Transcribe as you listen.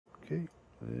Okay,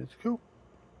 let's go.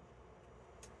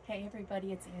 Hey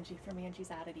everybody, it's Angie from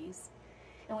Angie's Oddities.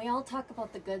 And we all talk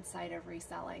about the good side of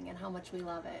reselling and how much we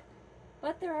love it.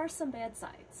 But there are some bad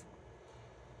sides.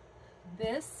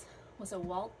 This was a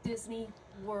Walt Disney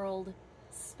World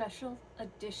special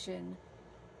edition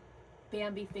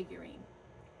Bambi figurine.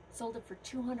 Sold it for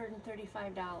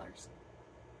 $235.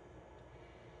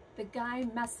 The guy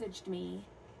messaged me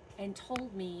and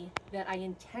told me that I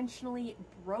intentionally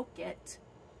broke it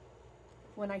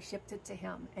when I shipped it to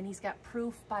him, and he's got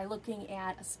proof by looking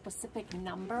at a specific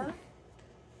number.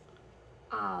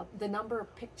 The number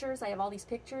of pictures, I have all these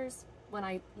pictures when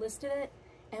I listed it,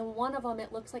 and one of them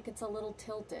it looks like it's a little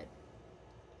tilted,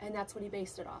 and that's what he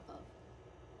based it off of.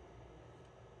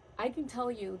 I can tell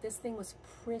you this thing was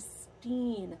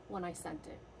pristine when I sent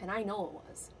it, and I know it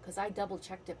was because I double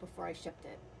checked it before I shipped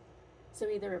it. So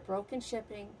either it broke in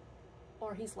shipping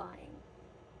or he's lying.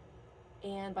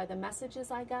 And by the messages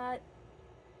I got,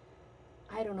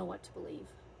 I don't know what to believe.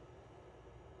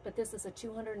 But this is a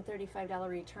 $235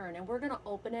 return, and we're going to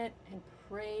open it and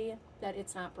pray that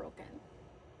it's not broken.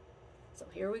 So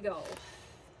here we go.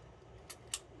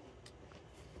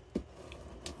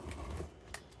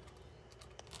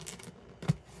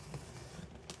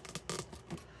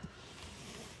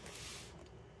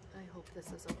 I hope this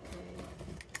is okay.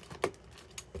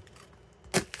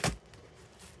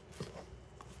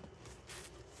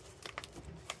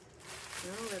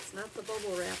 No, that's not the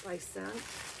bubble wrap I sent.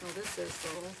 Oh, this is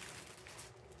though.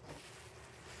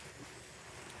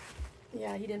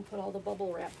 Yeah, he didn't put all the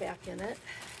bubble wrap back in it.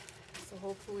 So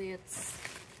hopefully it's...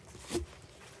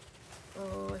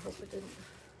 Oh, I hope it didn't.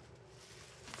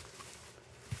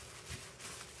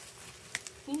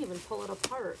 He didn't even pull it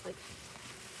apart. Like,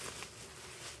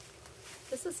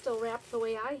 this is still wrapped the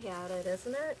way I had it,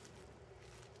 isn't it?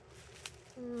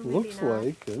 Looks not.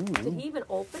 like. I don't know. Did he even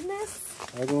open this?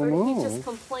 I don't know. Or did he know. just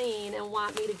complain and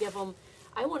want me to give him...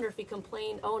 I wonder if he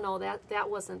complained, oh no, that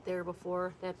wasn't there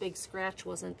before. That big scratch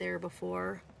wasn't there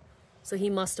before. So he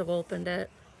must have opened it.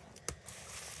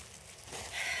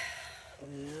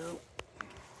 Yeah.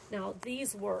 Now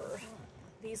these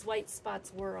white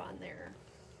spots were on there.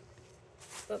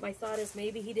 But my thought is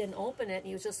maybe he didn't open it and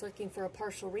he was just looking for a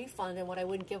partial refund, and when I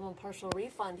wouldn't give him a partial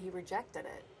refund, he rejected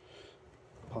it.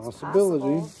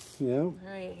 Possibility. Yeah. All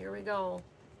right, here we go.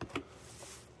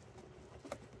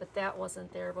 But that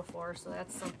wasn't there before, so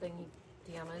that's something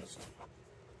he damaged.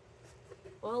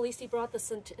 Well, at least he brought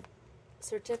the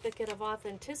certificate of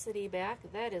authenticity back.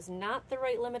 That is not the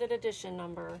right limited edition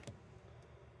number.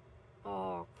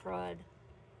 Oh, crud.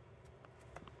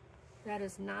 That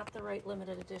is not the right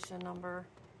limited edition number.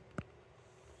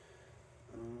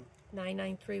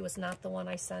 993 was not the one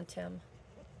I sent him.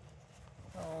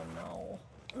 Oh, no.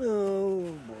 Oh,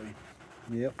 boy.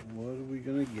 Yep, what are we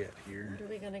going to get here? What are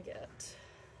we going to get?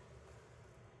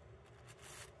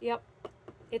 Yep,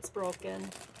 it's broken.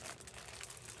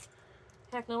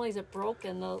 Heck, not only is it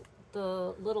broken,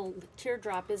 the little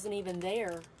teardrop isn't even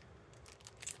there.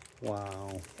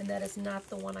 Wow. And that is not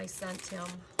the one I sent him.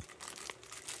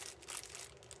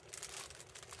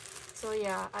 So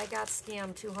yeah, I got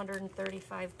scammed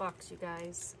 $235, you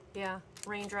guys. Yeah,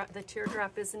 raindrop, the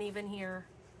teardrop isn't even here.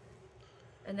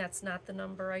 And that's not the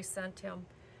number I sent him.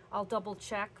 I'll double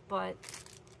check, but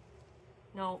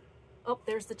no. Oh,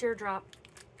 there's the teardrop.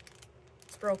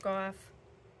 It's broke off.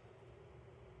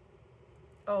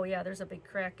 Oh yeah, there's a big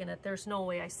crack in it. There's no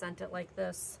way I sent it like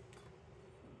this.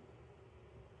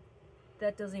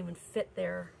 That doesn't even fit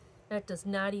there. That does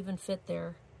not even fit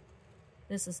there.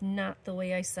 This is not the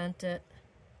way I sent it.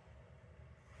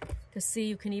 Because see,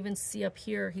 you can even see up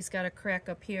here, he's got a crack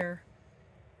up here.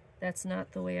 That's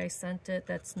not the way I sent it.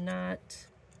 That's not...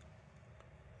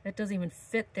 That doesn't even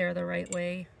fit there the right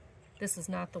way. This is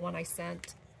not the one I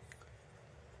sent.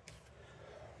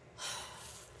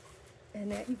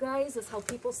 And that, you guys, is how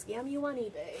people scam you on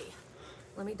eBay.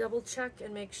 Let me double check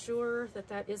and make sure that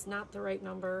that is not the right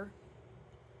number.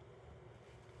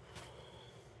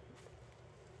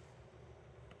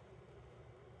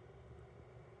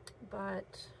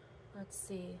 But, let's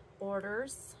see,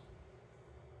 orders.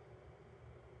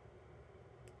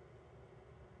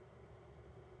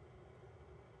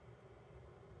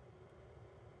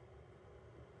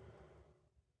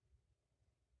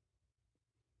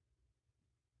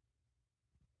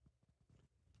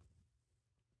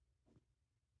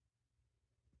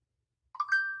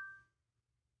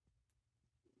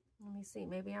 Let me see,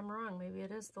 maybe I'm wrong. Maybe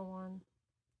it is the one.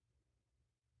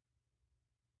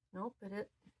 Nope,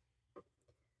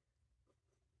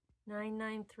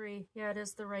 993. Yeah, it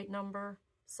is the right number.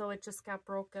 So it just got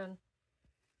broken.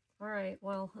 All right,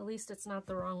 well, at least it's not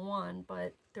the wrong one,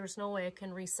 but there's no way I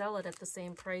can resell it at the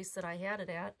same price that I had it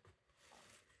at.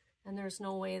 And there's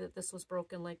no way that this was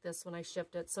broken like this when I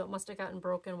shipped it. So it must have gotten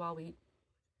broken when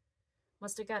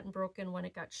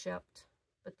it got shipped.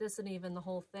 But this isn't even the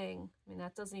whole thing. I mean,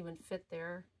 that doesn't even fit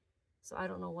there. So I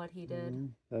don't know what he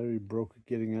did. That he broke it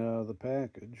getting it out of the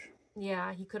package.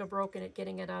 Yeah, he could have broken it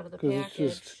getting it out of the package.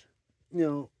 Because it's just, you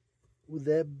know, with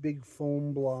that big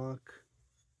foam block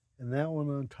and that one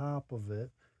on top of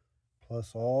it,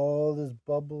 plus all this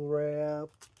bubble wrap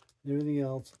and everything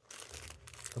else,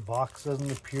 the box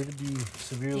doesn't appear to be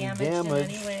severely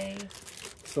damaged. Anyway.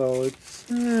 So it's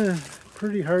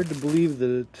pretty hard to believe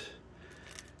that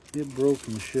it broke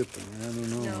in shipping. I don't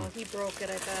know. No, he broke it,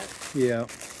 I bet. Yeah.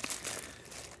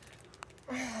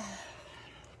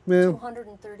 Well,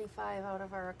 235 out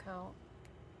of our account.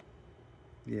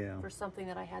 Yeah. For something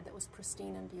that I had that was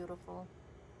pristine and beautiful.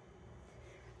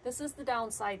 This is the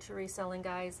downside to reselling,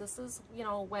 guys. This is, you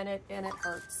know, when it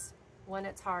hurts, when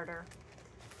it's harder.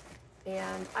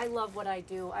 And I love what I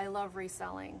do. I love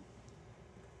reselling.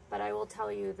 But I will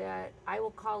tell you that I will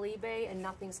call eBay and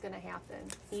nothing's going to happen.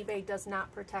 eBay does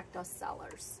not protect us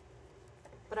sellers.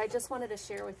 But I just wanted to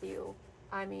share with you,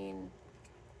 I mean,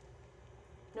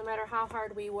 no matter how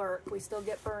hard we work, we still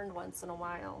get burned once in a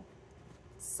while.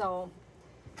 So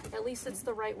at least it's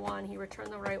the right one. He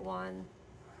returned the right one.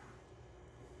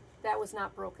 That was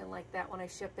not broken like that when I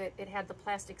shipped it. It had the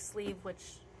plastic sleeve,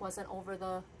 which wasn't over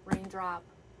the raindrop.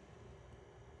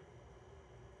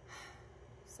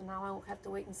 So now I will have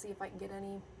to wait and see if I can get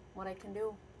what I can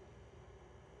do.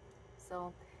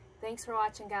 So thanks for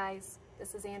watching, guys.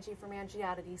 This is Angie from Angie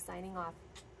Oddities signing off.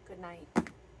 Good night.